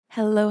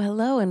Hello,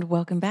 hello, and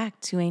welcome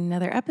back to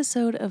another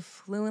episode of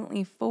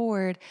Fluently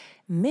Forward,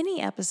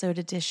 mini episode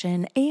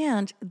edition.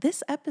 And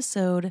this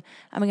episode,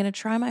 I'm going to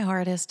try my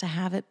hardest to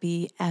have it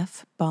be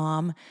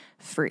F-bomb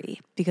free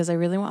because I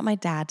really want my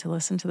dad to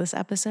listen to this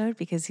episode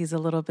because he's a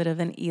little bit of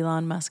an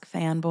Elon Musk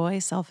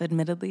fanboy,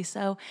 self-admittedly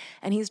so.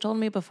 And he's told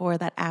me before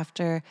that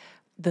after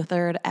the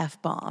third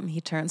F-bomb, he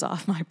turns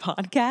off my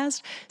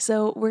podcast.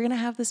 So we're going to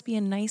have this be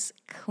a nice,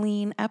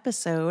 clean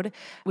episode,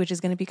 which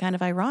is going to be kind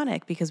of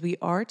ironic because we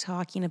are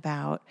talking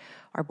about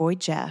our boy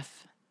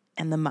Jeff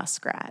and the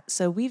muskrat.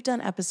 So we've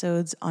done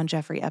episodes on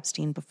Jeffrey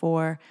Epstein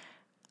before.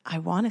 I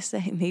want to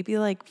say maybe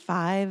like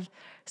 5,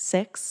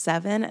 6,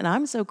 7. And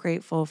I'm so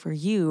grateful for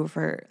you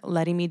for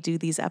letting me do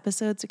these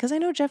episodes because I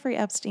know Jeffrey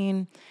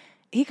Epstein,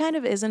 he kind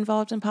of is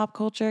involved in pop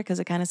culture because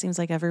it kind of seems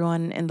like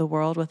everyone in the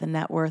world with a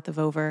net worth of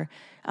over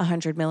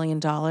 $100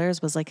 million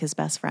was like his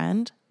best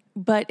friend.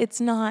 But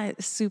it's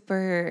not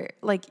super,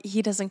 like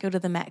he doesn't go to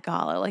the Met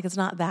Gala. Like it's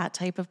not that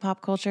type of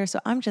pop culture. So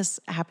I'm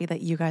just happy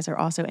that you guys are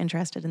also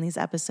interested in these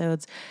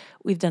episodes.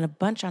 We've done a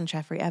bunch on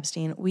Jeffrey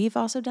Epstein. We've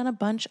also done a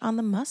bunch on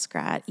the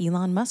muskrat,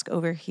 Elon Musk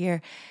over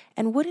here.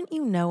 And wouldn't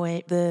you know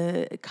it,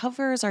 the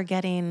covers are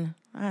getting,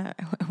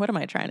 what am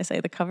I trying to say?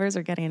 The covers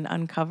are getting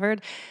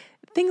uncovered.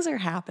 Things are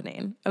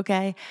happening,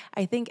 okay?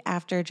 I think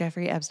after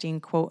Jeffrey Epstein,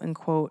 quote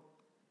unquote,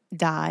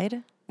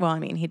 died, well, I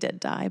mean, he did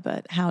die,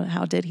 but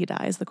how did he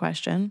die is the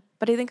question.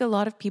 But I think a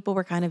lot of people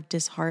were kind of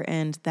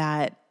disheartened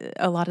that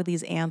a lot of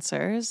these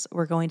answers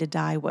were going to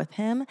die with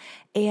him.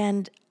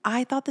 And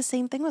I thought the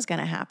same thing was going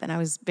to happen. I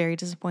was very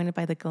disappointed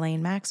by the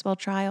Ghislaine Maxwell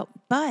trial,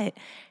 but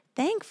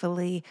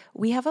thankfully,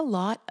 we have a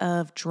lot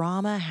of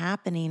drama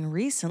happening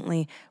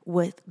recently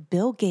with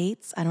Bill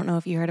Gates. I don't know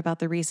if you heard about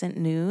the recent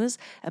news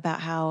about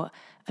how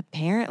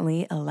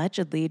apparently,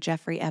 allegedly,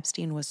 Jeffrey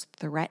Epstein was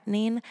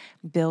threatening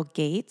Bill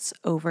Gates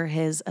over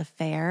his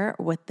affair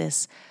with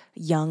this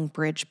young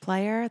bridge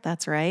player.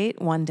 That's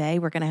right. One day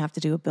we're going to have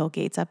to do a Bill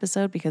Gates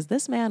episode because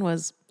this man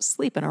was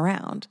sleeping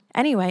around.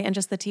 Anyway, and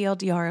just the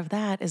TLDR of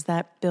that is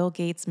that Bill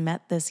Gates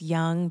met this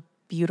young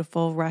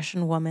beautiful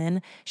Russian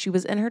woman. She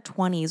was in her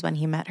 20s when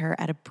he met her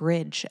at a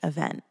bridge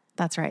event.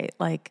 That's right.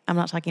 Like, I'm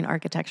not talking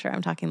architecture.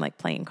 I'm talking like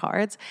playing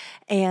cards.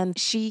 And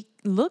she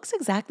looks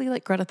exactly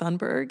like Greta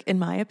Thunberg, in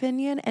my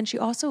opinion. And she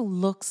also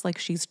looks like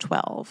she's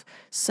 12.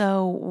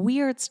 So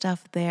weird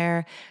stuff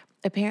there.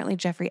 Apparently,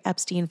 Jeffrey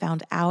Epstein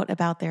found out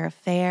about their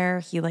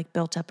affair. He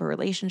built up a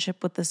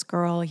relationship with this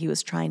girl. He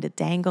was trying to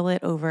dangle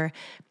it over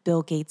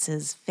Bill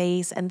Gates's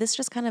face. And this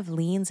just kind of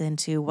leans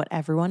into what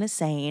everyone is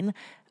saying,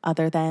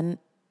 other than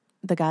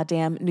the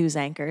goddamn news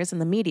anchors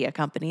and the media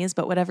companies,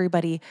 but what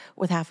everybody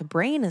with half a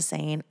brain is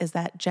saying is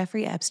that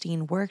Jeffrey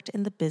Epstein worked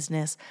in the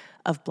business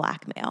of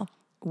blackmail.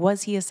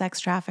 Was he a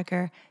sex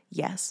trafficker?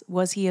 Yes.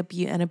 Was he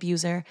an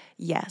abuser?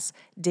 Yes.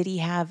 Did he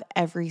have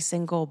every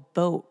single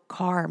boat,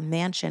 car,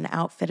 mansion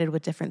outfitted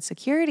with different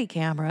security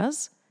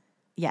cameras?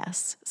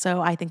 Yes.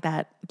 So I think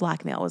that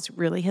blackmail was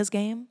really his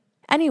game.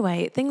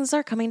 Anyway, things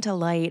are coming to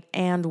light,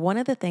 and one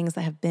of the things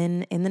that have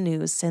been in the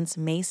news since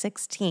May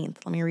 16th,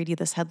 let me read you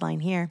this headline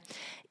here.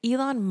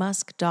 Elon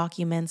Musk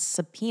documents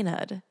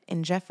subpoenaed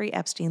in Jeffrey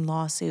Epstein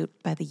lawsuit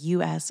by the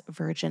U.S.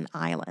 Virgin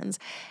Islands.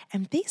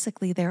 And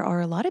basically, there are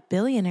a lot of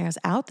billionaires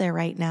out there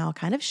right now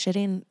kind of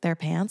shitting their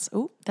pants.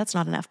 Oh, that's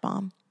not an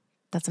F-bomb.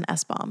 That's an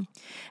S-bomb.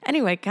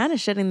 Anyway, kind of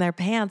shitting their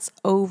pants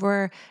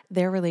over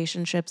their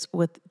relationships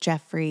with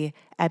Jeffrey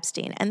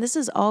Epstein. And this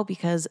is all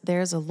because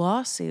there's a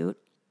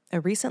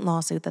recent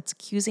lawsuit that's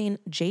accusing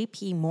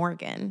JP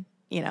Morgan,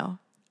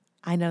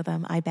 I know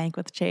them, I bank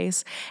with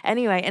Chase.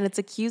 Anyway, and it's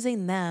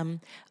accusing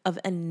them of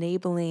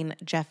enabling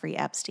Jeffrey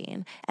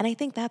Epstein. And I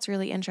think that's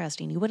really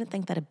interesting. You wouldn't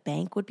think that a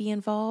bank would be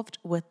involved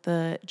with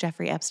the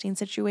Jeffrey Epstein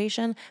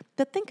situation,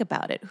 but think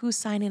about it. Who's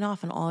signing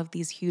off on all of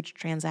these huge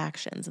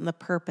transactions and the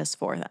purpose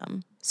for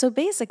them? So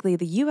basically,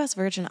 the U.S.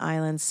 Virgin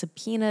Islands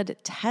subpoenaed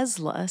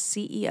Tesla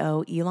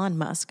CEO Elon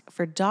Musk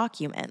for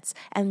documents,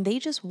 and they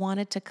just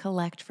wanted to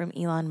collect from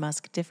Elon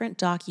Musk different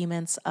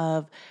documents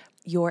of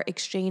your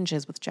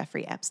exchanges with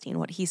Jeffrey Epstein,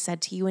 what he said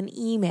to you in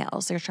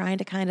emails. They're trying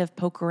to kind of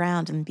poke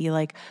around and be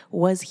like,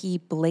 was he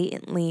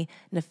blatantly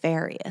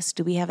nefarious?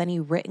 Do we have any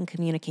written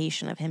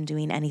communication of him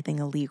doing anything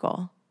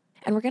illegal?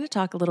 And we're going to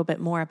talk a little bit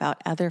more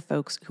about other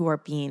folks who are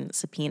being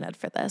subpoenaed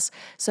for this.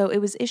 So it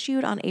was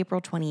issued on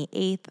April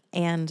 28th,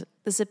 and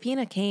the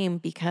subpoena came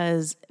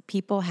because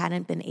people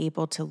hadn't been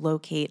able to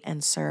locate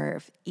and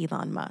serve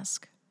Elon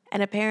Musk.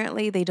 And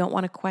apparently they don't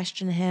want to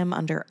question him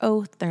under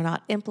oath. They're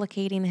not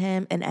implicating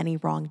him in any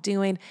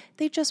wrongdoing.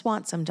 They just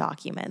want some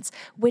documents,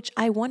 which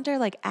I wonder,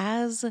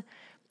 as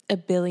a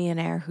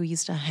billionaire who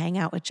used to hang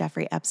out with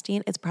Jeffrey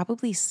Epstein, it's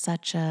probably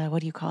such a, what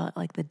do you call it,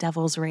 like the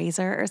devil's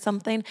razor or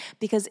something?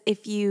 Because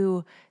if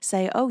you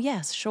say, oh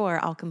yes,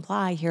 sure, I'll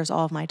comply, here's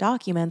all of my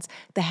documents,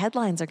 the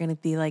headlines are going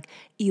to be like,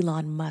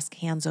 Elon Musk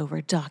hands over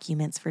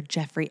documents for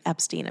Jeffrey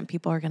Epstein, and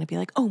people are going to be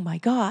like, oh my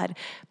God.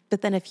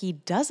 But then if he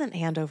doesn't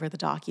hand over the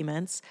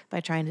documents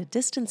by trying to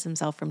distance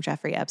himself from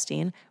Jeffrey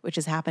Epstein, which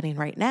is happening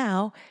right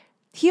now,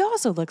 he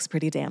also looks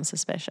pretty damn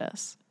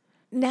suspicious.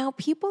 Now,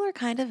 people are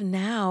kind of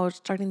now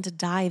starting to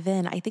dive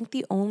in. I think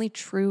the only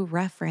true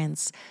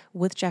reference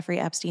with Jeffrey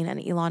Epstein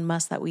and Elon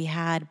Musk that we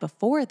had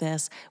before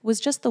this was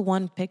just the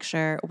one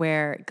picture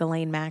where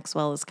Ghislaine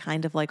Maxwell is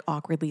kind of like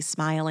awkwardly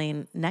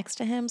smiling next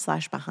to him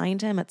 /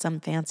 behind him at some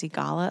fancy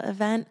gala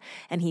event.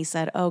 And he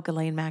said, "Oh,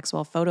 Ghislaine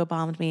Maxwell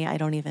photobombed me. I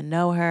don't even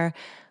know her."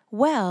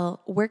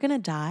 Well, we're going to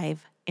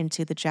dive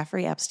into the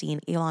Jeffrey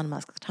Epstein, Elon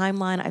Musk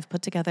timeline. I've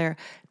put together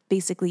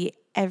basically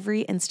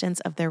every instance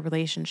of their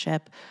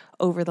relationship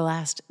over the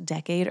last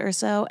decade or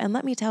so. And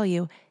let me tell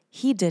you,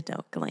 he did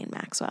know Ghislaine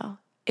Maxwell.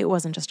 It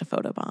wasn't just a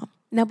photobomb.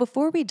 Now,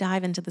 before we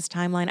dive into this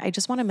timeline, I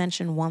just want to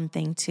mention one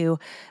thing too.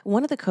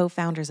 One of the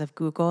co-founders of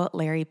Google,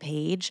 Larry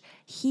Page,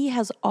 he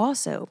has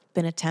also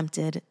been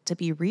attempted to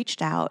be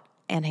reached out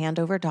and hand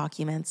over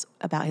documents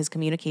about his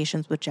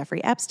communications with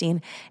Jeffrey Epstein,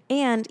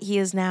 and he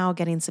is now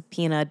getting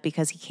subpoenaed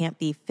because he can't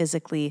be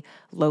physically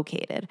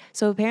located.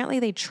 So apparently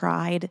they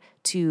tried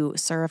to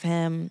serve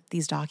him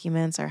these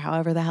documents, or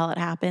however the hell it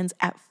happens,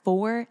 at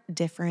 4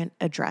 different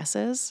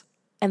addresses,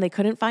 and they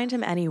couldn't find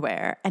him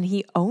anywhere. And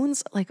he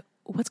owns, like,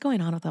 what's going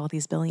on with all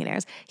these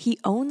billionaires? He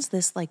owns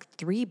this like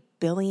 $3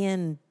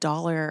 billion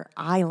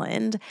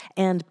island,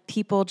 and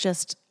people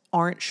just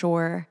aren't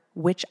sure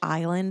which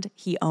island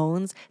he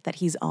owns that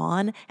he's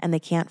on, and they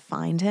can't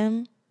find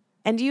him.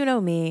 And you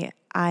know me,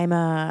 I'm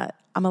a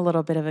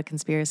little bit of a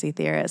conspiracy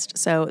theorist.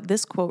 So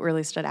this quote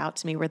really stood out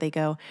to me where they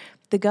go,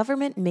 "The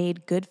government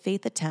made good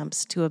faith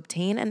attempts to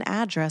obtain an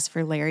address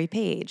for Larry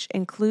Page,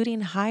 including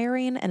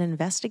hiring an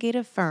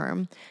investigative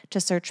firm to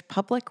search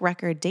public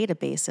record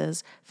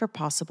databases for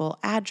possible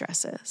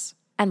addresses."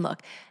 And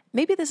look,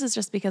 maybe this is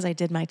just because I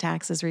did my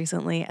taxes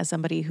recently as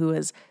somebody who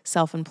is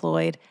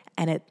self-employed,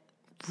 and it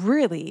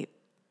really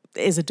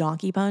is a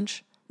donkey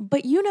punch.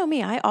 But you know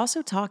me, I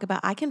also talk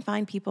about I can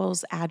find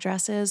people's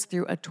addresses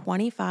through a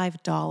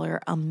 $25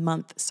 a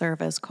month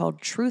service called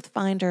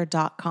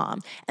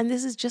truthfinder.com. And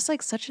this is just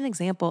like such an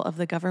example of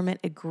the government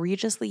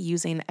egregiously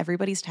using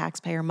everybody's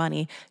taxpayer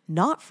money,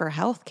 not for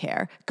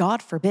healthcare,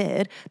 God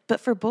forbid,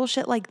 but for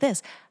bullshit like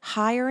this.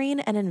 Hiring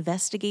an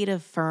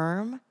investigative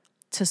firm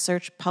to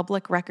search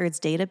public records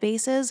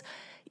databases,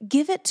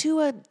 give it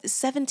to a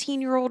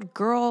 17-year-old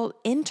girl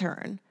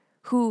intern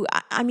who,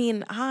 I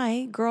mean,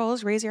 hi,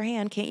 girls, raise your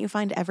hand. Can't you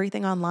find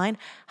everything online?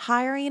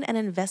 Hiring an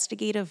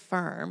investigative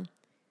firm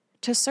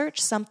to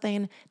search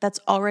something that's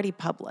already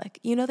public.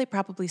 You know, they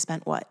probably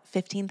spent, what,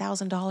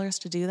 $15,000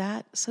 to do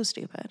that? So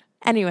stupid.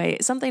 Anyway,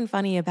 something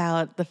funny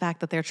about the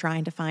fact that they're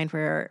trying to find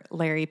where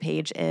Larry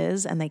Page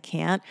is and they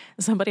can't.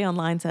 Somebody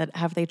online said,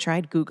 have they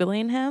tried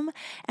Googling him?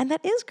 And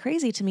that is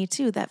crazy to me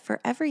too, that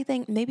for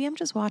everything, maybe I'm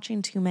just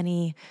watching too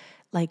many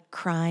like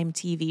crime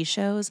TV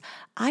shows.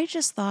 I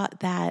just thought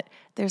that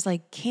there's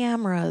like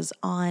cameras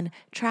on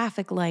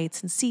traffic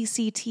lights and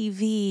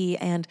CCTV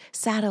and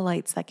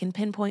satellites that can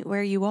pinpoint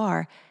where you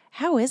are.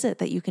 How is it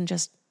that you can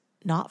just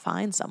not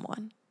find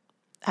someone?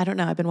 I don't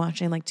know. I've been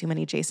watching like too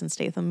many Jason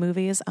Statham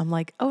movies. I'm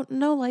like, oh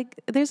no,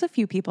 like there's a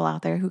few people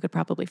out there who could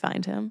probably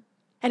find him.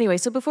 Anyway,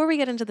 so before we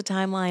get into the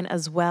timeline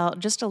as well,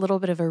 just a little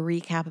bit of a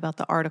recap about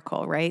the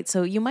article, right?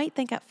 So you might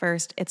think at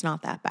first it's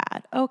not that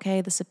bad. Okay,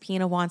 the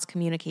subpoena wants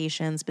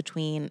communications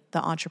between the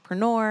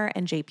entrepreneur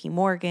and JP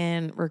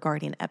Morgan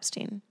regarding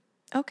Epstein.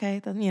 Okay,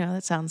 then,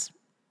 that sounds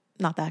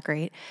not that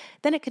great.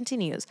 Then it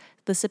continues.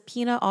 The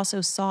subpoena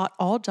also sought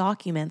all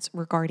documents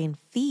regarding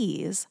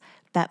fees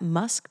that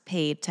Musk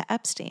paid to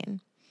Epstein.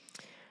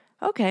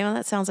 Okay, well,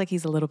 that sounds like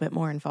he's a little bit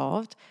more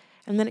involved.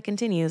 And then it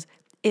continues.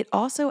 It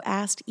also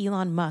asked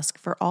Elon Musk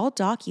for all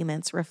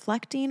documents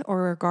reflecting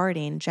or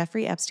regarding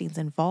Jeffrey Epstein's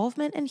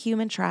involvement in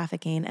human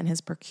trafficking and his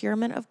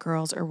procurement of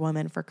girls or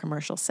women for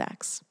commercial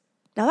sex.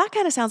 Now that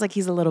kind of sounds like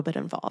he's a little bit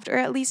involved, or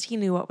at least he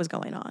knew what was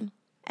going on.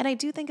 And I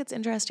do think it's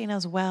interesting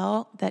as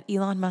well that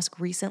Elon Musk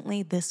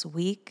recently, this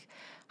week,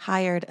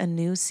 hired a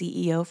new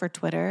CEO for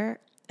Twitter,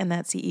 and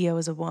that CEO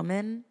is a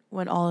woman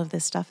when all of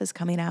this stuff is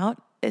coming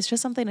out. It's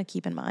just something to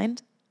keep in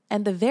mind.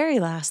 And the very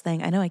last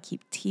thing, I know I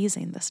keep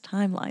teasing this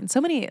timeline.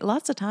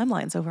 Lots of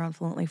timelines over on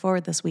Fluently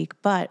Forward this week.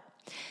 But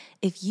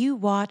if you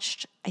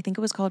watched, I think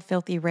it was called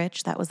Filthy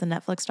Rich, that was the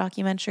Netflix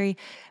documentary,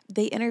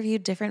 they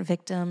interviewed different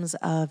victims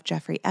of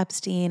Jeffrey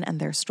Epstein and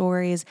their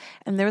stories.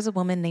 And there was a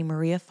woman named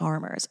Maria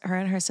Farmers. Her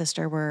and her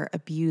sister were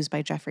abused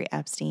by Jeffrey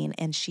Epstein,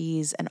 and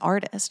she's an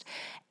artist.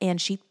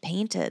 And she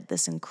painted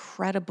this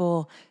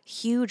incredible,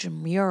 huge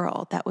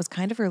mural that was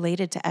kind of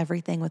related to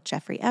everything with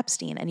Jeffrey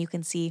Epstein. And you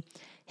can see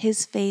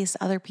his face,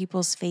 other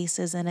people's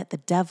faces in it, the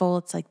devil.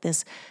 It's like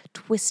this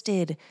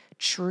twisted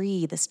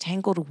tree, this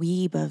tangled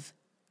weave. It's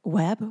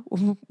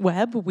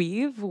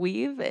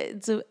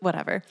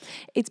whatever.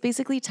 It's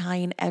basically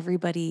tying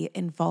everybody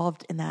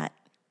involved in that,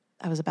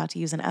 I was about to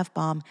use an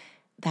F-bomb,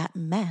 that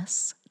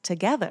mess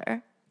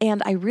together.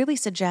 And I really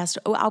suggest,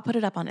 I'll put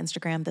it up on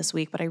Instagram this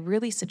week, but I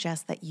really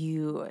suggest that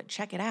you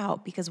check it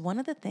out because one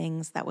of the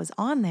things that was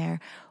on there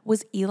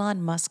was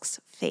Elon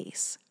Musk's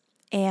face.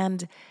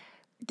 And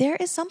there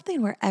is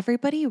something where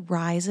everybody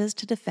rises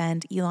to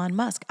defend Elon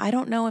Musk. I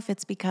don't know if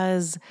it's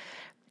because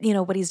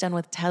what he's done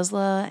with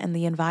Tesla and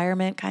the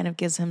environment kind of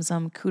gives him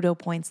some kudo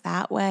points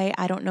that way.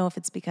 I don't know if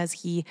it's because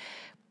he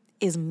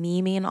is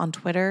memeing on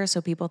Twitter,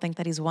 so people think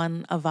that he's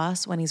one of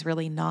us when he's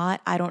really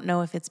not. I don't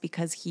know if it's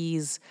because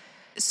he's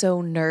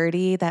so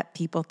nerdy that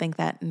people think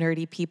that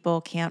nerdy people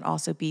can't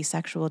also be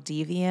sexual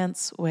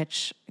deviants,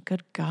 which,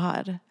 good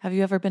God, have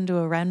you ever been to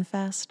a Ren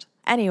Fest?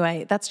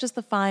 Anyway, that's just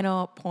the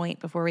final point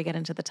before we get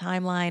into the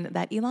timeline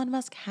that Elon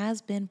Musk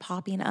has been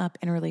popping up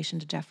in relation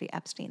to Jeffrey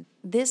Epstein.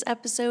 This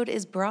episode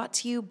is brought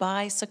to you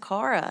by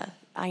Sakara.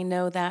 I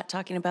know that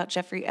talking about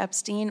Jeffrey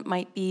Epstein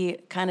might be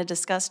kind of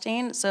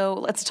disgusting, so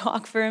let's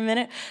talk for a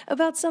minute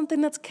about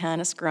something that's kind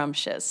of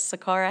scrumptious.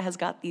 Sakara has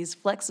got these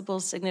flexible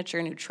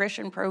signature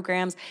nutrition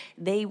programs.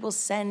 They will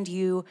send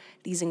you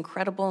these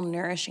incredible,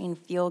 nourishing,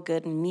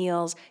 feel-good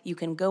meals. You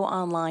can go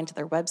online to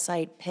their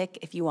website, pick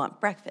if you want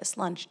breakfast,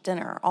 lunch,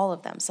 dinner, all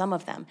of them, some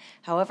of them,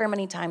 however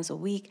many times a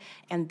week.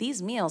 And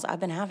these meals, I've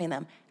been having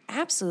them,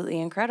 absolutely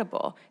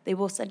incredible. They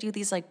will send you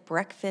these like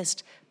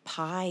breakfast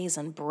pies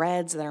and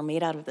breads that are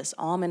made out of this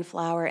almond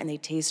flour, and they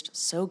taste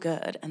so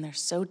good and they're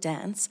so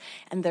dense.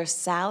 And their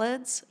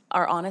salads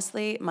are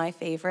honestly my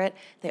favorite.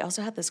 They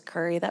also had this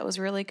curry that was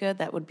really good.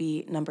 That would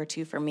be number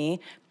 2 for me.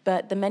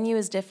 But the menu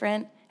is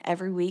different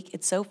every week.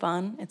 It's so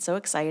fun. It's so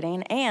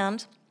exciting.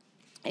 And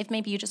if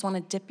maybe you just want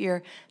to dip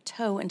your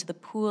toe into the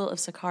pool of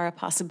Sakara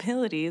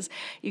possibilities,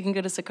 you can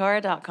go to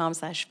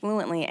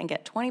sakara.com/fluently and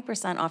get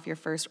 20% off your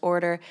first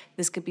order.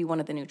 This could be one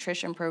of the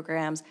nutrition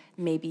programs.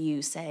 Maybe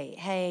you say,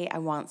 hey, I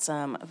want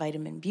some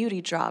vitamin beauty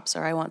drops,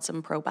 or I want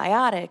some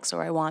probiotics,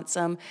 or I want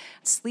some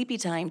sleepy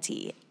time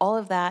tea. All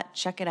of that,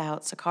 check it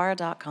out,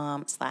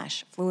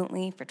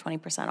 sakara.com/fluently for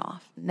 20%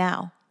 off.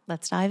 Now,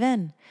 let's dive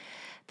in.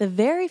 The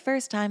very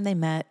first time they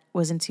met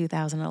was in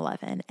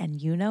 2011.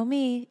 And you know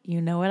me, you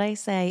know what I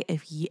say.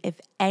 If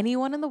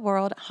anyone in the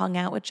world hung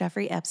out with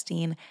Jeffrey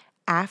Epstein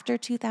after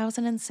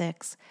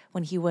 2006,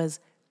 when he was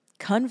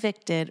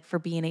convicted for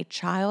being a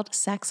child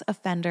sex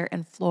offender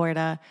in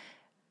Florida,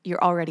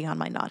 you're already on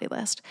my naughty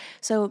list.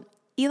 So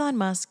Elon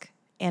Musk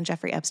and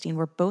Jeffrey Epstein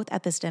were both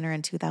at this dinner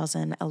in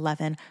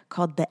 2011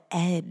 called the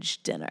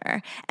Edge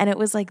Dinner. And it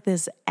was like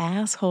this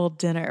asshole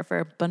dinner for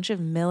a bunch of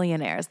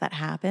millionaires that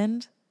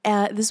happened.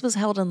 This was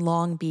held in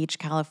Long Beach,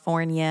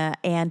 California,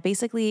 and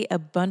basically a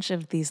bunch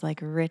of these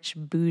like rich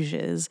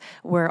bouges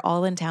were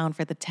all in town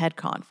for the TED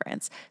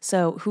conference.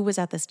 So who was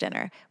at this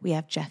dinner? We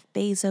have Jeff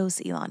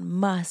Bezos, Elon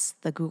Musk,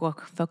 the Google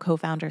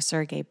co-founder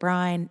Sergey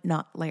Brin,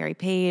 not Larry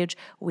Page.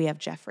 We have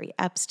Jeffrey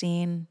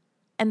Epstein.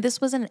 And this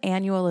was an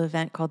annual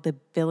event called the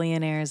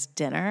Billionaires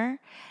Dinner,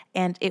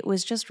 and it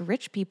was just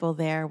rich people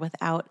there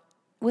without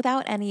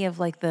any of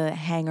like the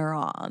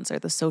hanger-ons or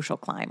the social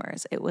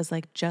climbers. It was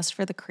like just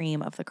for the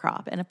cream of the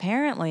crop. And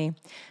apparently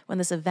when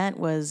this event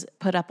was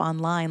put up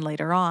online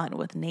later on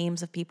with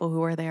names of people who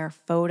were there,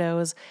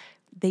 photos,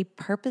 they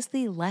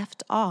purposely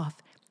left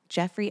off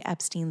Jeffrey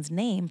Epstein's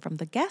name from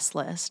the guest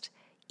list,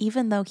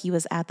 even though he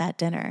was at that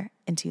dinner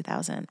in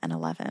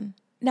 2011.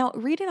 Now,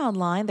 reading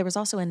online, there was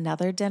also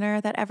another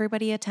dinner that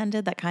everybody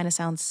attended that kind of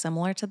sounds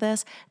similar to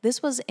this.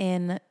 This was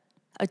in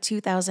a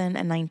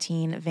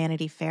 2019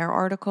 Vanity Fair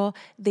article.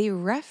 They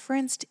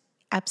referenced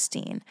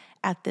Epstein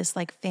at this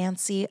like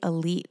fancy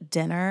elite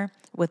dinner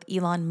with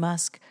Elon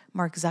Musk,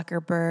 Mark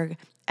Zuckerberg,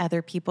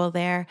 other people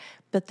there.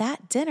 But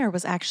that dinner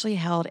was actually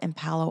held in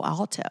Palo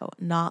Alto,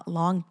 not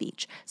Long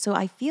Beach. So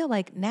I feel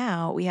like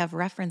now we have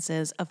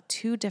references of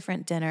 2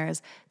 different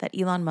dinners that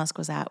Elon Musk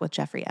was at with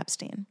Jeffrey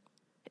Epstein.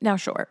 Now,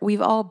 sure,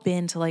 we've all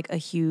been to like a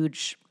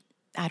huge,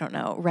 I don't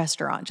know,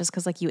 restaurant just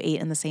because like you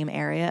ate in the same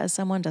area as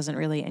someone doesn't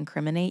really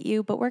incriminate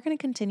you, but we're going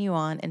to continue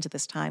on into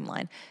this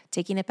timeline,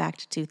 taking it back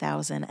to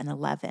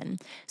 2011.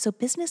 So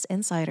Business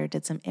Insider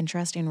did some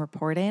interesting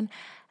reporting.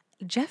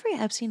 Jeffrey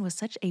Epstein was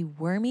such a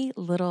wormy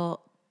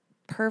little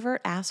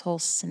pervert asshole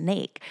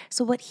snake.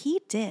 So what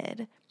he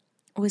did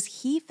was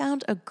he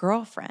found a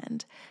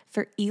girlfriend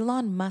for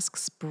Elon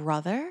Musk's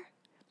brother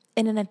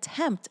in an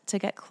attempt to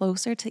get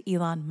closer to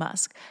Elon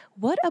Musk.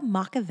 What a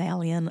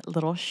Machiavellian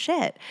little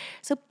shit.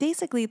 So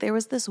basically, there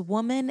was this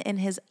woman in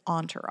his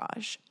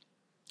entourage.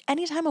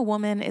 Anytime a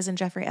woman is in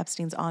Jeffrey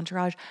Epstein's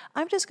entourage,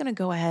 I'm just going to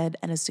go ahead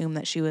and assume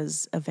that she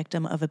was a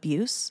victim of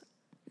abuse.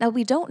 Now,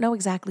 we don't know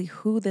exactly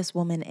who this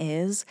woman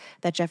is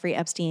that Jeffrey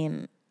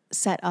Epstein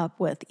set up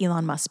with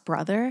Elon Musk's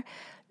brother.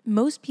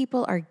 Most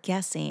people are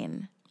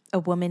guessing a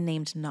woman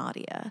named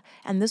Nadia.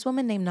 And this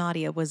woman named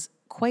Nadia was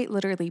quite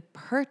literally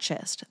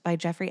purchased by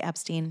Jeffrey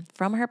Epstein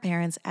from her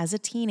parents as a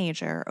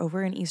teenager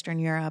over in Eastern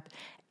Europe.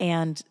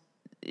 And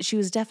she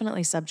was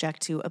definitely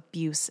subject to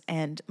abuse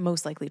and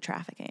most likely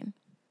trafficking.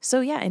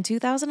 So yeah, in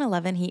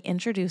 2011, he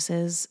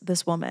introduces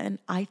this woman,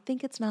 I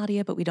think it's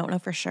Nadia, but we don't know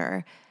for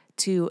sure,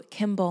 to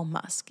Kimball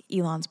Musk,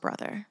 Elon's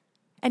brother.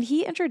 And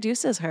he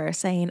introduces her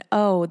saying,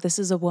 oh, this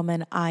is a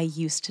woman I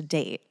used to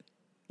date.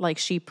 like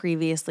she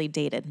previously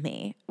dated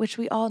me, which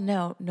we all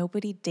know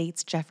nobody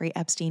dates Jeffrey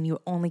Epstein. You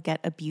only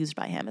get abused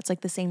by him. It's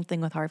like the same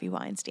thing with Harvey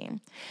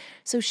Weinstein.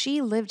 So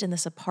she lived in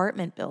this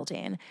apartment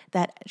building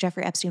that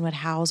Jeffrey Epstein would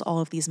house all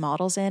of these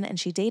models in, and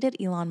she dated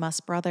Elon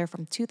Musk's brother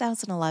from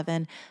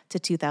 2011 to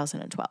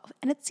 2012.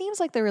 And it seems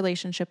like the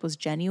relationship was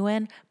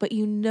genuine, but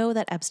you know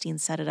that Epstein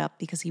set it up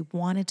because he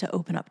wanted to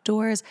open up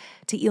doors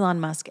to Elon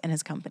Musk and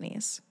his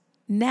companies.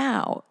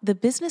 Now, the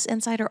Business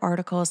Insider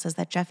article says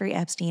that Jeffrey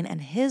Epstein and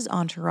his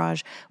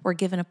entourage were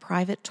given a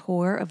private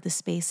tour of the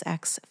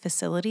SpaceX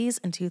facilities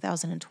in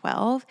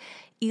 2012.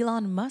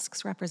 Elon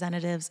Musk's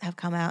representatives have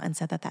come out and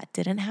said that that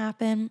didn't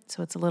happen.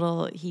 So it's a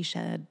little, he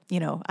said,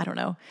 I don't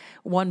know,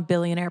 one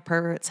billionaire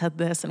pervert said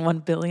this and one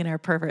billionaire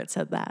pervert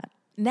said that.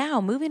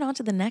 Now, moving on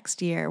to the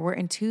next year, we're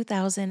in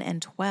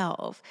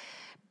 2012.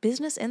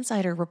 Business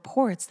Insider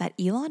reports that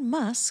Elon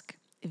Musk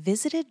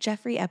visited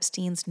Jeffrey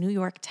Epstein's New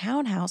York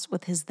townhouse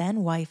with his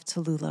then wife,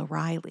 Tallulah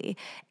Riley.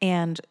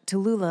 And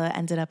Tallulah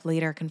ended up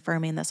later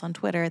confirming this on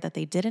Twitter that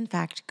they did in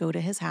fact go to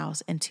his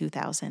house in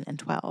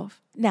 2012.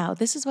 Now,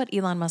 this is what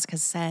Elon Musk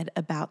has said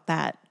about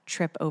that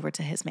trip over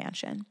to his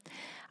mansion.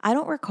 I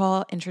don't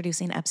recall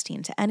introducing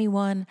Epstein to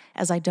anyone,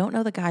 as I don't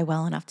know the guy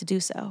well enough to do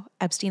so.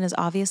 Epstein is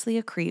obviously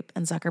a creep,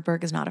 and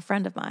Zuckerberg is not a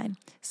friend of mine.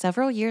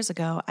 Several years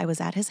ago, I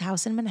was at his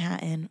house in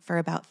Manhattan for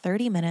about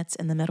 30 minutes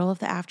in the middle of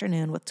the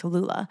afternoon with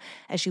Tallulah,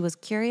 as she was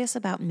curious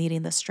about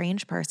meeting the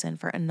strange person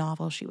for a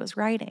novel she was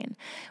writing.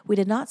 We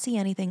did not see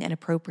anything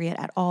inappropriate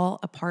at all,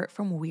 apart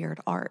from weird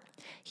art.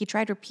 He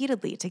tried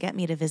repeatedly to get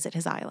me to visit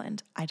his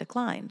island. I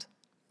declined.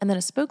 And then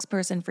a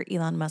spokesperson for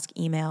Elon Musk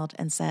emailed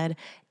and said,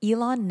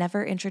 Elon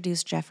never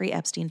introduced Jeffrey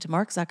Epstein to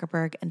Mark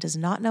Zuckerberg and does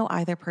not know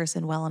either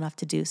person well enough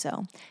to do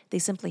so. They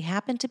simply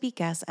happened to be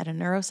guests at a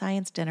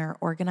neuroscience dinner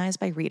organized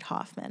by Reid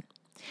Hoffman.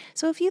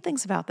 So a few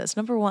things about this.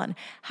 Number one,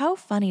 how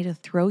funny to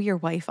throw your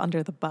wife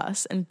under the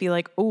bus and be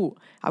like, oh,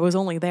 I was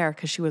only there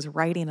because she was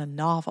writing a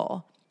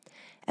novel.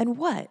 And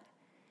what?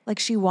 Like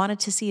she wanted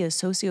to see a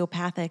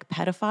sociopathic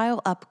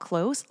pedophile up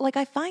close? Like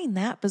I find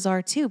that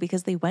bizarre too,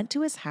 because they went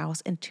to his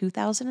house in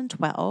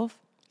 2012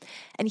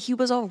 and he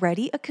was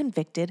already a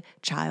convicted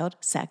child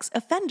sex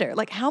offender.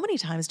 Like how many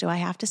times do I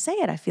have to say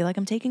it? I feel like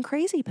I'm taking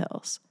crazy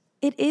pills.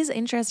 It is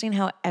interesting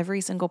how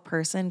every single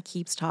person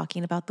keeps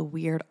talking about the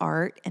weird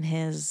art in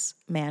his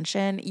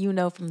mansion. You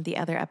know from the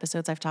other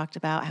episodes I've talked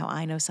about how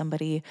I know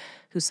somebody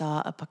who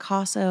saw a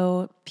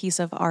Picasso piece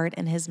of art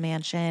in his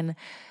mansion.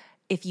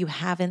 If you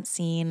haven't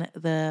seen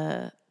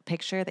the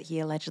picture that he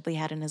allegedly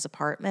had in his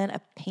apartment,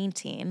 a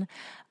painting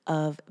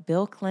of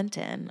Bill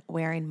Clinton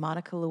wearing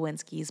Monica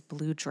Lewinsky's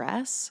blue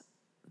dress,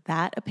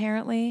 that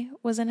apparently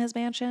was in his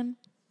mansion.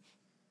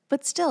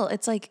 But still,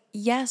 it's like,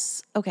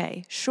 yes,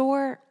 okay,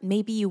 sure,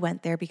 maybe you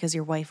went there because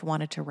your wife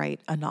wanted to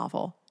write a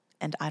novel,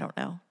 and I don't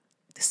know,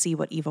 see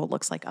what evil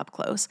looks like up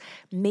close.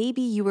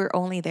 Maybe you were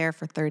only there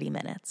for 30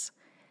 minutes.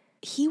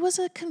 He was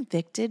a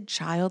convicted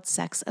child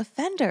sex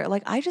offender.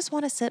 Like, I just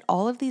want to sit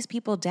all of these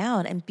people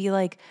down and be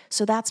like,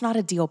 so that's not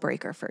a deal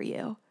breaker for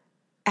you.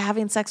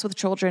 Having sex with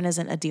children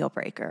isn't a deal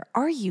breaker.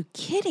 Are you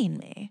kidding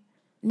me?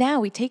 Now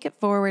we take it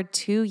forward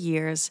 2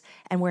 years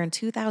and we're in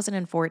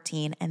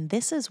 2014. And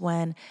this is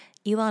when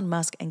Elon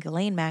Musk and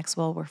Ghislaine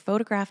Maxwell were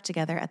photographed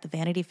together at the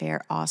Vanity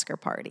Fair Oscar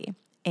party.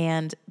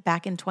 And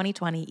back in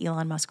 2020,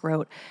 Elon Musk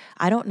wrote,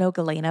 I don't know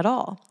Ghislaine at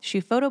all.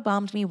 She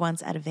photobombed me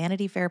once at a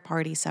Vanity Fair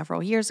party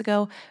several years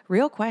ago.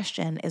 Real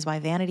question is why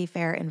Vanity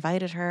Fair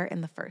invited her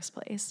in the first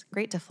place.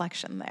 Great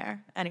deflection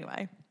there.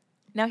 Anyway,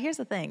 now here's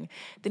the thing.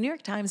 The New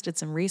York Times did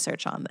some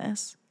research on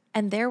this.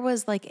 And there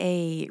was like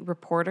a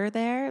reporter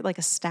there, like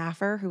a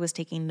staffer who was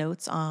taking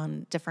notes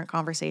on different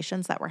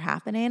conversations that were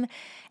happening.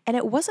 And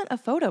it wasn't a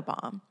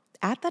photobomb.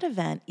 At that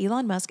event,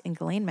 Elon Musk and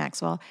Ghislaine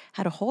Maxwell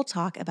had a whole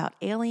talk about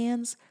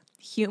aliens,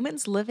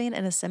 humans living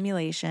in a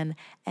simulation,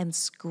 and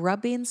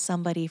scrubbing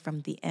somebody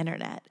from the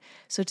internet.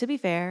 So to be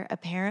fair,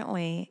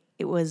 apparently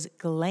it was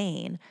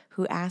Ghislaine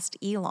who asked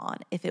Elon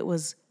if it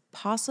was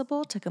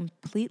possible to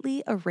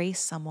completely erase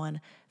someone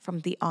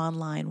from the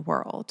online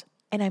world.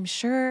 And I'm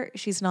sure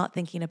she's not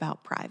thinking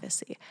about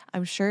privacy.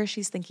 I'm sure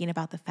she's thinking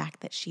about the fact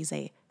that she's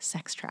a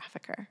sex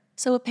trafficker.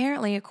 So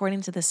apparently,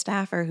 according to the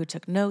staffer who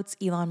took notes,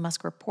 Elon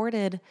Musk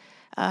responded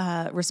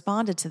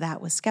to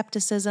that with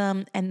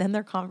skepticism. And then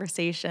their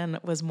conversation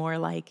was more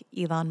like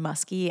Elon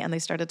Musky, and they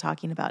started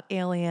talking about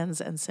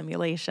aliens and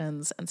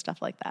simulations and stuff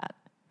like that.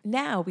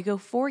 Now we go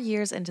 4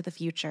 years into the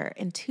future.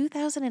 In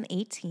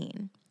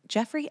 2018,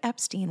 Jeffrey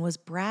Epstein was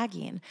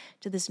bragging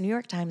to this New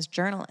York Times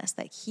journalist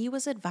that he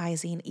was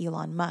advising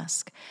Elon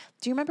Musk.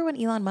 Do you remember when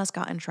Elon Musk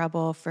got in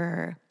trouble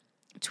for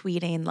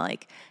tweeting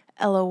like,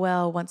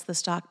 LOL, once the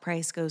stock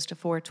price goes to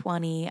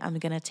 420, I'm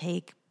going to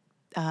take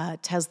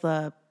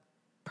Tesla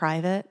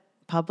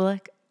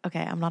public?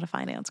 Okay, I'm not a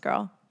finance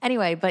girl.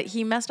 Anyway, but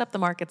he messed up the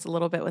markets a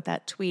little bit with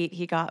that tweet.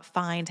 He got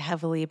fined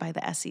heavily by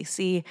the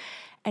SEC.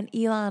 And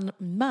Elon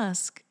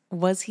Musk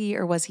Was he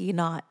or was he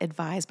not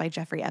advised by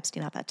Jeffrey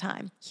Epstein at that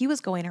time? He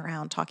was going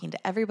around talking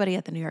to everybody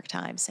at the New York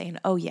Times saying,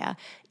 oh yeah,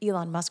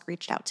 Elon Musk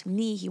reached out to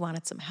me. He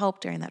wanted some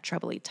help during that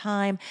troubling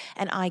time,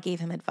 and I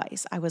gave him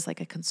advice. I was like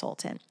a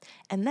consultant.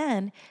 And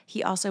then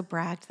he also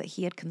bragged that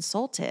he had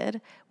consulted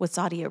with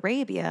Saudi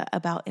Arabia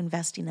about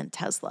investing in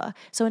Tesla.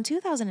 So in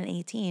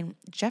 2018,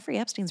 Jeffrey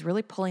Epstein's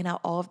really pulling out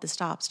all of the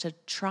stops to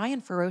try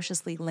and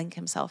ferociously link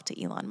himself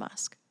to Elon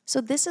Musk. So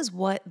this is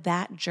what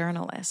that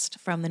journalist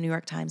from the New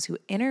York Times who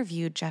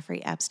interviewed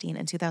Jeffrey Epstein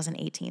in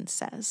 2018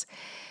 says.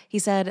 He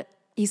said,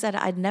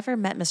 I'd never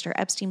met Mr.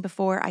 Epstein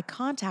before. I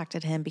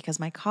contacted him because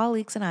my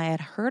colleagues and I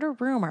had heard a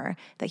rumor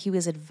that he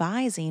was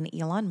advising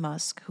Elon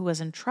Musk, who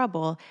was in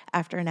trouble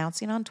after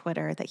announcing on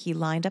Twitter that he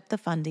lined up the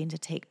funding to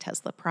take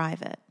Tesla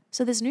private.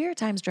 So this New York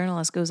Times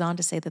journalist goes on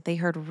to say that they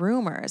heard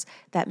rumors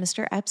that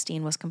Mr.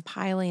 Epstein was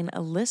compiling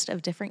a list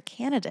of different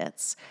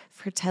candidates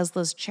for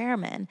Tesla's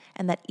chairman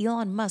and that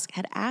Elon Musk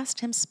had asked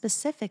him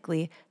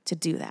specifically to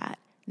do that.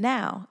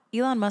 Now,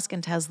 Elon Musk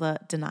and Tesla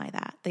deny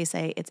that. They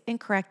say it's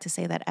incorrect to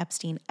say that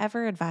Epstein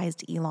ever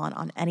advised Elon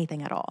on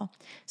anything at all.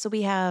 So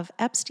we have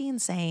Epstein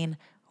saying,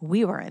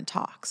 we were in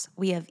talks.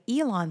 We have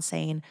Elon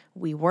saying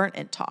we weren't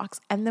in talks.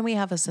 And then we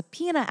have a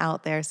subpoena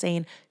out there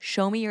saying,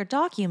 show me your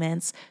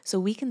documents so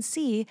we can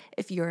see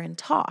if you're in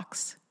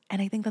talks. And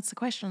I think that's the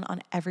question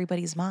on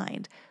everybody's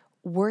mind.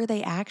 Were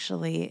they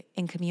actually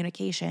in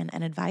communication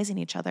and advising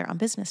each other on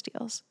business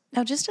deals?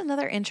 Now, just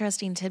another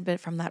interesting tidbit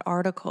from that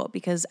article,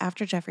 because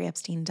after Jeffrey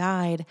Epstein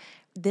died,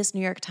 this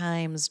New York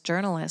Times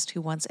journalist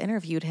who once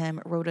interviewed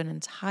him wrote an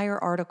entire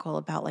article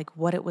about like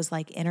what it was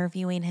like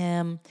interviewing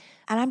him.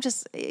 And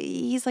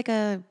he's like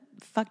a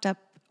fucked up,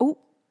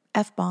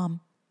 F-bomb.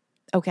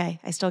 Okay,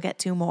 I still get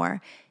two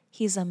more.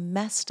 He's a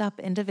messed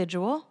up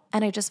individual,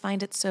 and I just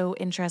find it so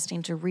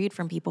interesting to read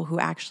from people who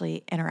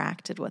actually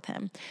interacted with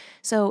him.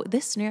 So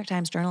this New York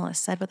Times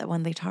journalist said that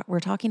when they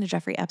were talking to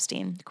Jeffrey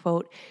Epstein,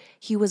 quote,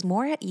 he was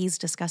more at ease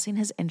discussing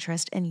his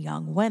interest in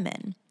young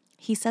women.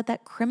 He said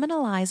that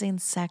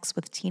criminalizing sex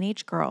with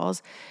teenage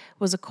girls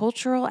was a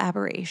cultural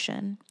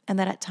aberration and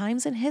that at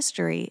times in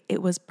history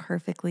it was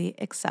perfectly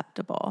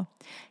acceptable.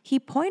 He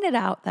pointed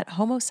out that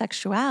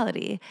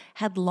homosexuality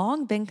had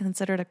long been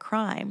considered a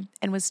crime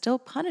and was still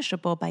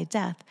punishable by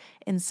death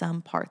in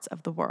some parts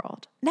of the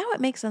world. Now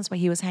it makes sense why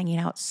he was hanging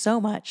out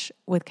so much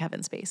with Kevin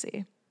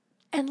Spacey.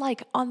 And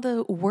like on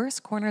the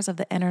worst corners of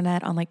the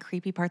internet, on like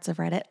creepy parts of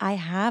Reddit, I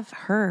have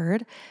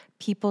heard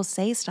people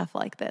say stuff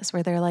like this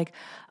where they're like,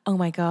 oh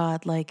my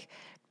God, like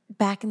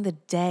back in the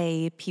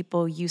day,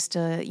 people used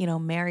to,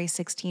 marry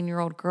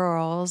 16-year-old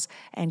girls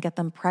and get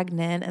them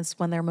pregnant and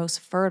when they're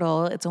most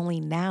fertile. It's only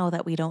now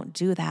that we don't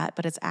do that,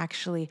 but it's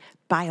actually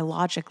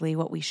biologically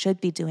what we should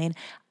be doing.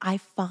 I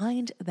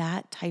find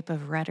that type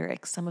of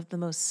rhetoric some of the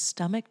most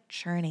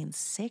stomach-churning,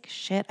 sick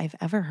shit I've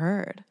ever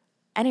heard.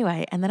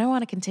 Anyway, and then I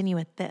want to continue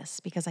with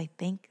this because I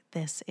think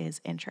this is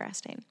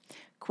interesting.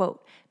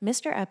 Quote,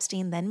 Mr.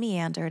 Epstein then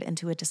meandered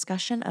into a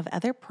discussion of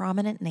other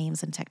prominent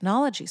names in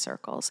technology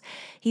circles.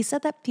 He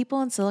said that people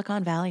in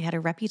Silicon Valley had a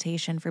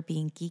reputation for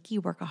being geeky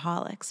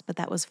workaholics, but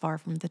that was far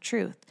from the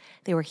truth.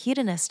 They were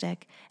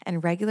hedonistic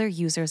and regular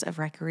users of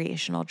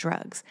recreational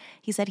drugs.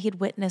 He said he'd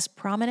witnessed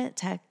prominent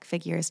tech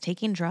figures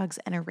taking drugs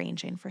and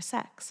arranging for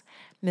sex.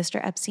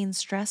 Mr. Epstein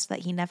stressed that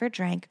he never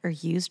drank or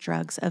used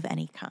drugs of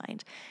any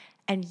kind.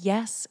 And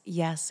yes,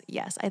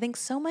 I think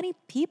so many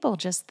people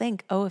just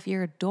think, oh, if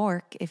you're a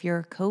dork, if you're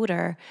a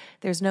coder,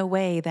 there's no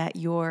way that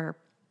you're,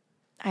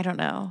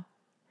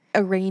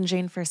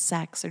 arranging for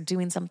sex or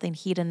doing something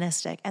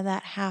hedonistic. And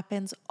that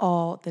happens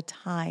all the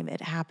time.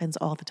 It happens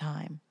all the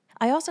time.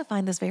 I also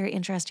find this very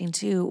interesting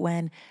too,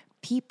 when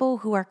people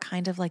who are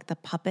kind of like the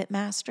puppet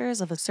masters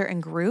of a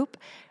certain group,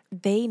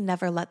 they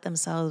never let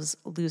themselves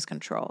lose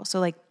control. So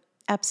like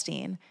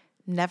Epstein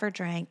never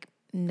drank,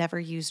 never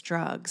used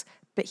drugs,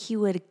 but he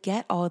would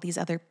get all these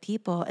other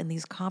people in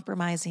these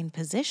compromising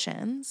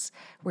positions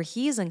where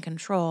he's in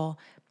control,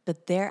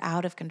 but they're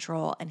out of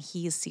control and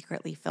he's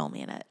secretly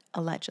filming it,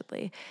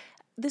 allegedly.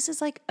 This is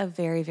like a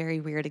very,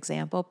 very weird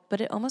example, but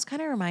it almost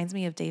kind of reminds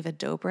me of David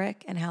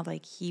Dobrik and how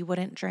like he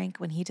wouldn't drink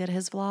when he did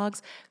his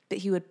vlogs, but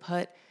he would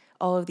put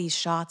all of these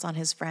shots on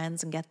his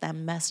friends and get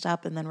them messed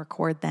up and then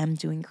record them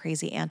doing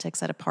crazy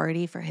antics at a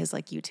party for his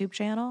like YouTube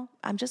channel.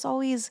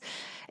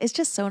 It's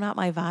just so not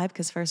my vibe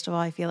because first of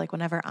all, I feel like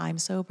whenever I'm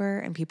sober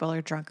and people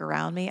are drunk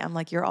around me, I'm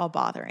like, you're all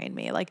bothering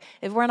me. Like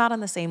if we're not on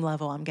the same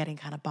level, I'm getting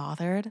kind of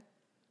bothered.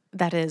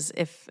 That is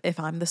if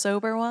I'm the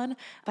sober one,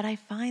 but I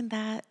find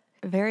that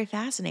very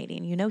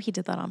fascinating. He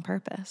did that on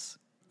purpose.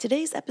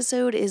 Today's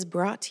episode is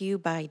brought to you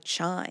by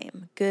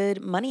Chime.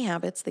 Good money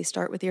habits, they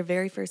start with your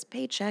very first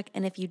paycheck,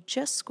 and if you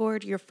just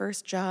scored your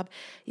first job,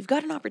 you've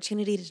got an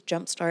opportunity to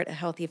jumpstart a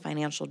healthy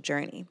financial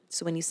journey.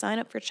 So when you sign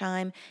up for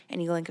Chime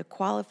and you link a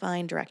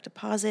qualifying direct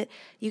deposit,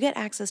 you get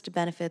access to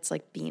benefits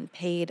like being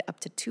paid up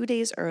to 2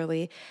 days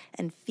early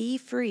and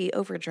fee-free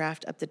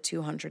overdraft up to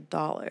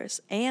 $200.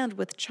 And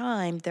with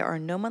Chime, there are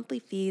no monthly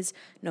fees,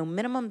 no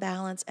minimum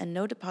balance, and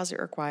no deposit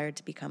required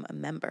to become a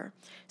member.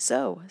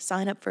 So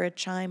sign up for a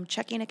Chime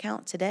checking checking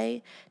account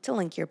today to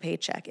link your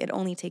paycheck. It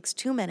only takes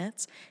 2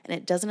 minutes and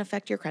it doesn't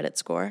affect your credit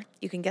score.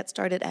 You can get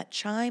started at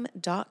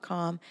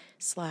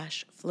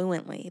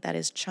chime.com/fluently. That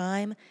is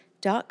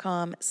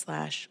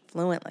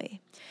chime.com/fluently.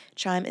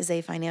 Chime is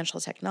a financial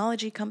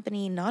technology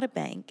company, not a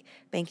bank.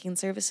 Banking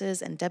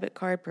services and debit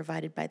card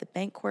provided by the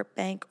Bancorp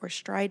Bank or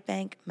Stride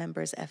Bank,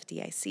 members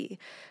FDIC.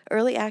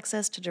 Early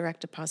access to direct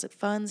deposit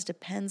funds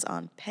depends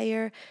on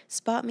payer.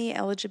 SpotMe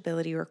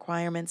eligibility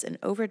requirements and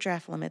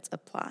overdraft limits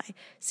apply.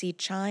 See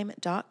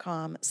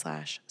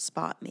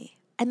chime.com/spotme.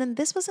 And then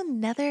this was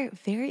another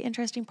very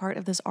interesting part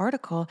of this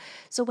article.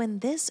 So when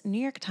this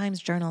New York Times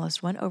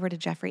journalist went over to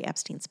Jeffrey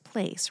Epstein's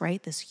place,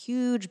 right, this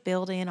huge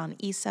building on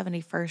East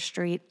 71st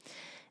Street,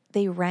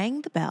 they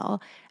rang the bell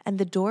and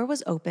the door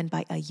was opened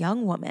by a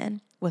young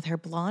woman with her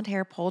blonde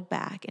hair pulled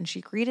back, and she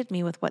greeted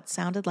me with what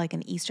sounded like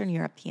an Eastern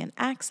European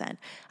accent.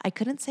 I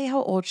couldn't say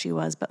how old she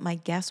was, but my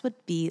guess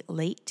would be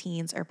late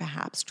teens or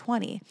perhaps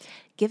 20.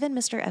 Given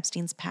Mr.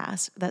 Epstein's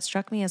past, that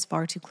struck me as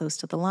far too close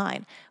to the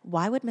line.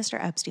 Why would Mr.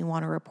 Epstein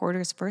want a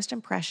reporter's first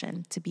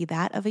impression to be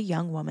that of a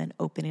young woman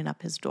opening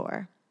up his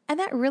door? And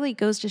that really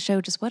goes to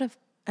show just what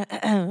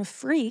a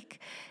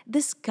freak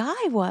this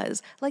guy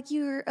was. Like,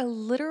 you're a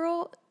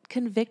literal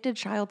convicted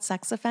child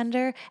sex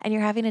offender and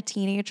you're having a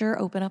teenager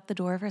open up the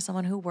door for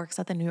someone who works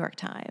at the New York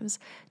Times.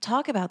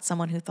 Talk about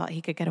someone who thought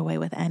he could get away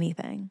with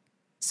anything.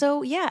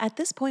 So yeah, at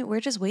this point, we're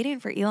just waiting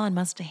for Elon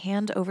Musk to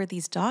hand over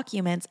these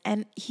documents,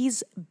 and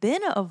he's been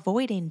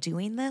avoiding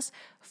doing this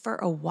for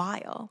a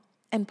while.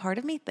 And part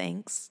of me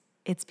thinks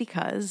it's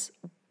because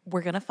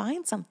we're going to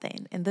find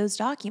something in those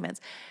documents.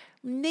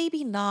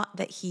 Maybe not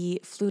that he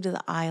flew to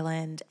the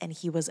island and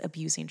he was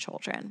abusing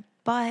children,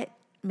 but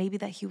maybe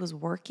that he was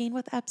working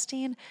with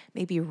Epstein,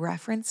 maybe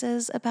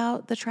references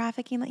about the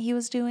trafficking that he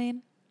was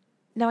doing.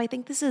 Now, I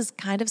think this is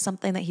kind of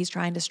something that he's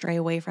trying to stray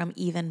away from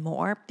even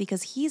more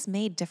because he's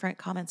made different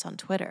comments on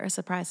Twitter.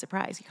 Surprise,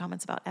 surprise. He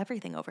comments about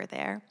everything over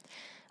there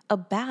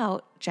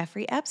about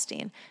Jeffrey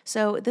Epstein.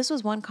 So this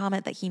was one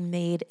comment that he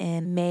made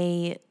in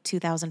May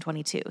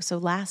 2022. So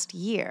last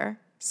year,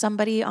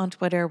 somebody on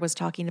Twitter was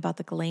talking about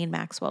the Ghislaine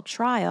Maxwell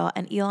trial,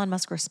 and Elon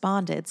Musk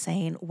responded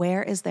saying,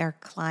 "Where is their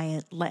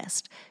client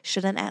list?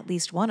 Shouldn't at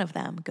least one of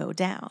them go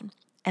down?"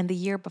 And the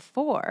year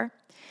before,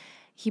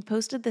 he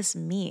posted this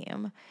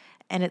meme,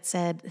 and it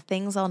said,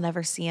 "Things I'll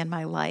never see in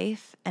my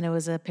life." And it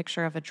was a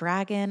picture of a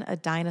dragon, a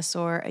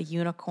dinosaur, a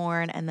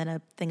unicorn, and then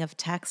a thing of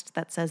text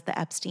that says the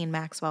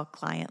Epstein-Maxwell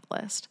client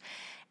list.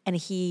 And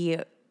he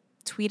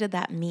tweeted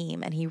that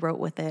meme and he wrote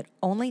with it,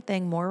 "Only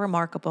thing more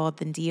remarkable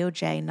than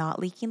DOJ not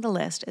leaking the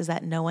list is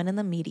that no one in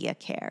the media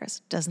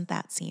cares. Doesn't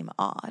that seem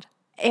odd?"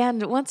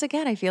 And once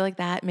again, I feel like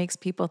that makes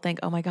people think,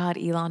 oh my God,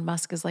 Elon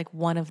Musk is like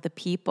one of the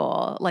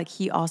people. Like,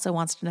 he also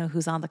wants to know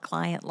who's on the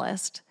client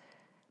list.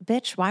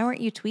 Bitch, why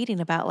weren't you tweeting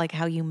about like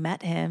how you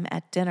met him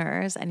at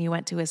dinners and you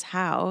went to his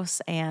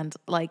house and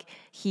like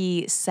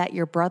he set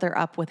your brother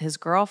up with his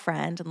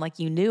girlfriend and like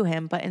you knew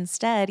him, but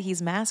instead he's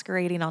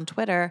masquerading on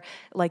Twitter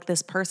like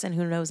this person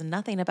who knows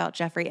nothing about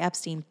Jeffrey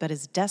Epstein but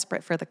is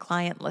desperate for the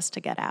client list to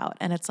get out.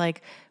 And it's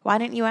like, why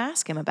didn't you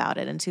ask him about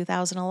it in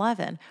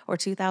 2011 or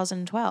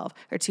 2012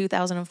 or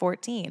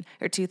 2014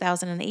 or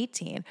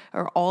 2018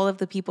 or all of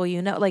the people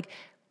you know? Like,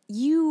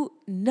 you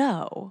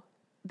know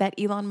that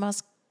Elon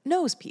Musk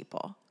knows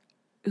people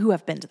who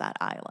have been to that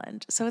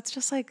island. So it's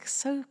just like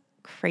so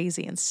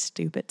crazy and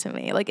stupid to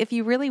me. Like, if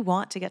you really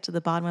want to get to the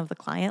bottom of the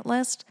client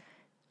list,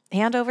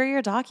 hand over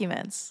your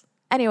documents.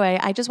 Anyway,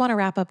 I just want to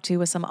wrap up too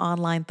with some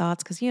online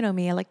thoughts because you know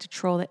me, I like to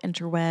troll the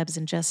interwebs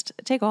and just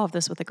take all of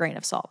this with a grain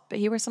of salt. But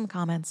here were some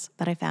comments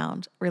that I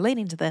found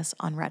relating to this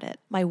on Reddit.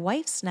 My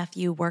wife's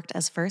nephew worked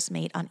as first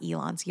mate on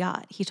Elon's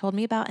yacht. He told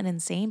me about an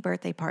insane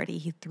birthday party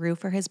he threw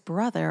for his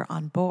brother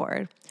on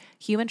board.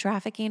 Human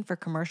trafficking for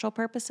commercial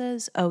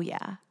purposes? Oh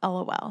yeah,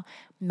 LOL.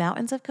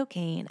 Mountains of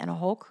cocaine and a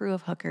whole crew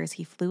of hookers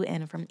he flew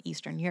in from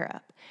Eastern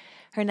Europe.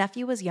 Her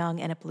nephew was young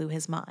and it blew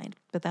his mind,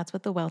 but that's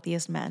what the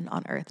wealthiest men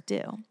on earth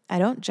do. I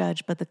don't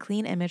judge, but the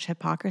clean image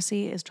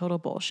hypocrisy is total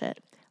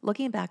bullshit.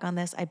 Looking back on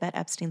this, I bet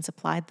Epstein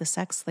supplied the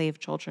sex slave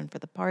children for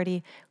the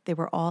party. They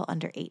were all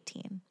under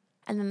 18.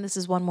 And then this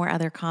is one more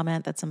other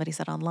comment that somebody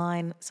said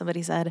online.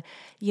 Somebody said,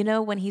 you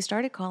know, when he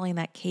started calling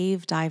that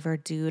cave diver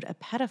dude a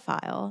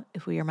pedophile,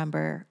 if we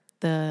remember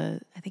I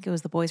think it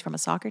was the boys from a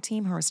soccer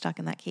team who were stuck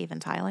in that cave in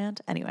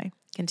Thailand. Anyway,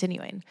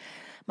 continuing.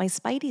 My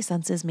spidey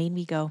senses made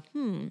me go,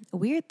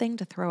 weird thing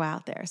to throw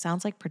out there.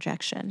 Sounds like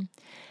projection.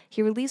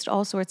 He released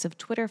all sorts of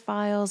Twitter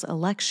files,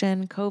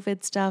 election,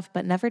 COVID stuff,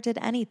 but never did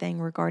anything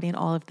regarding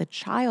all of the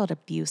child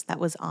abuse that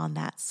was on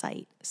that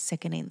site.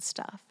 Sickening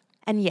stuff.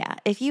 And yeah,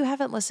 if you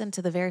haven't listened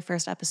to the very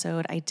first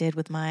episode I did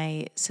with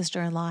my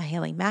sister-in-law,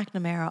 Haley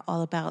McNamara,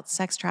 all about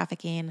sex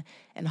trafficking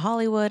in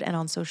Hollywood and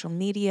on social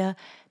media,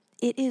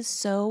 it is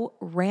so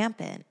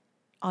rampant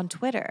on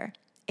Twitter.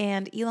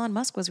 And Elon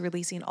Musk was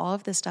releasing all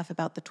of this stuff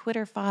about the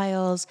Twitter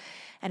files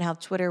and how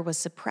Twitter was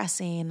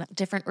suppressing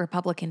different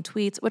Republican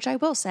tweets, which I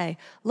will say,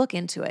 look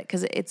into it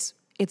because it's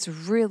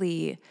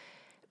really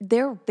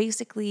There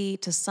basically,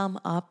 to sum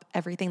up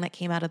everything that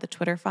came out of the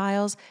Twitter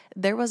files,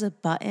 there was a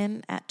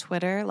button at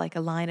Twitter, like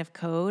a line of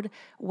code,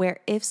 where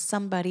if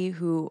somebody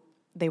who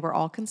they were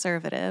all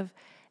conservative,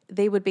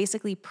 they would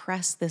basically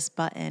press this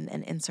button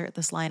and insert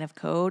this line of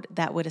code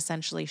that would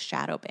essentially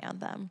shadow ban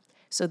them.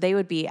 So they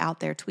would be out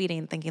there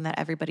tweeting, thinking that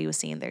everybody was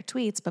seeing their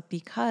tweets, but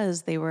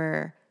because they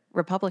were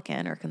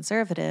Republican or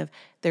conservative,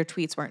 their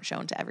tweets weren't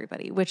shown to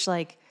everybody, which,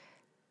 like,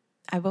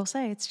 I will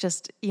say, it's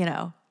just,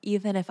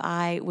 even if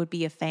I would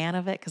be a fan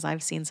of it, because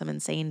I've seen some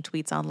insane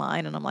tweets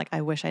online and I'm like,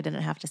 I wish I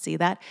didn't have to see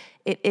that,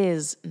 it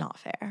is not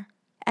fair.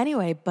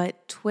 Anyway,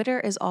 but Twitter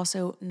is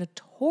also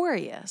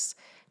notorious.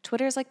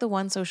 Twitter is like the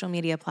one social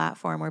media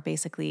platform where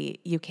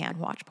basically you can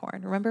watch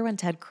porn. Remember when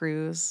Ted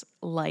Cruz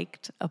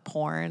liked a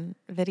porn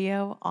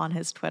video on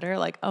his Twitter?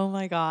 Like, oh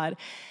my God.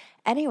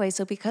 Anyway,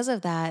 so because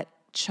of that,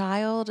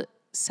 child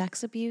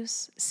sex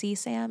abuse,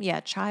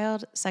 CSAM,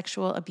 child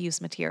sexual abuse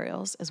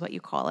materials is what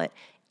you call it,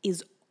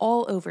 is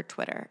all over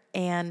Twitter.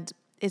 And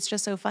it's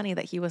just so funny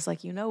that he was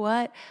like, you know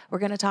what? We're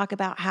going to talk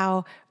about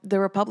how the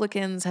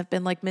Republicans have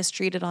been like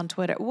mistreated on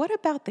Twitter. What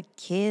about the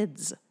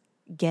kids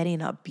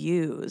getting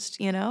abused,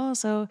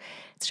 So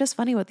it's just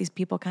funny what these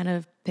people kind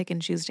of pick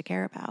and choose to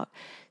care about.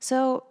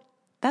 So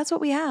that's what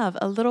we have.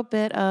 A little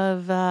bit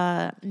of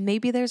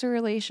maybe there's a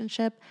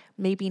relationship,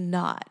 maybe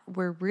not.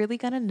 We're really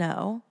going to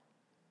know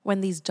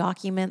when these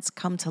documents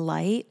come to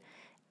light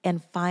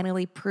and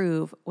finally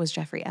prove, was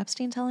Jeffrey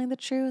Epstein telling the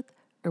truth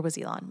or was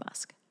Elon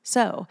Musk?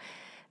 So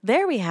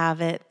there we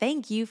have it.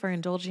 Thank you for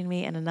indulging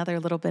me in another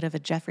little bit of a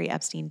Jeffrey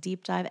Epstein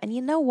deep dive. And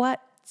you know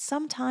what?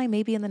 Sometime,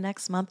 maybe in the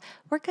next month,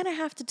 we're going to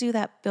have to do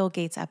that Bill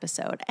Gates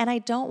episode. And I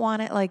don't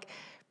want it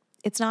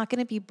it's not going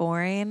to be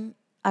boring.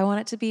 I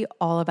want it to be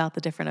all about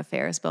the different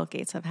affairs Bill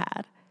Gates have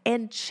had.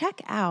 And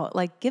check out,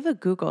 give a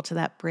Google to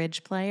that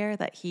bridge player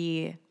that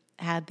he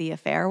had the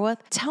affair with.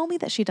 Tell me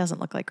that she doesn't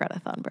look like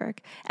Greta Thunberg.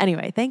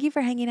 Anyway, thank you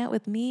for hanging out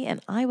with me,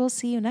 and I will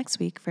see you next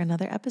week for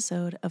another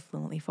episode of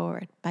Fluently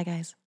Forward. Bye, guys.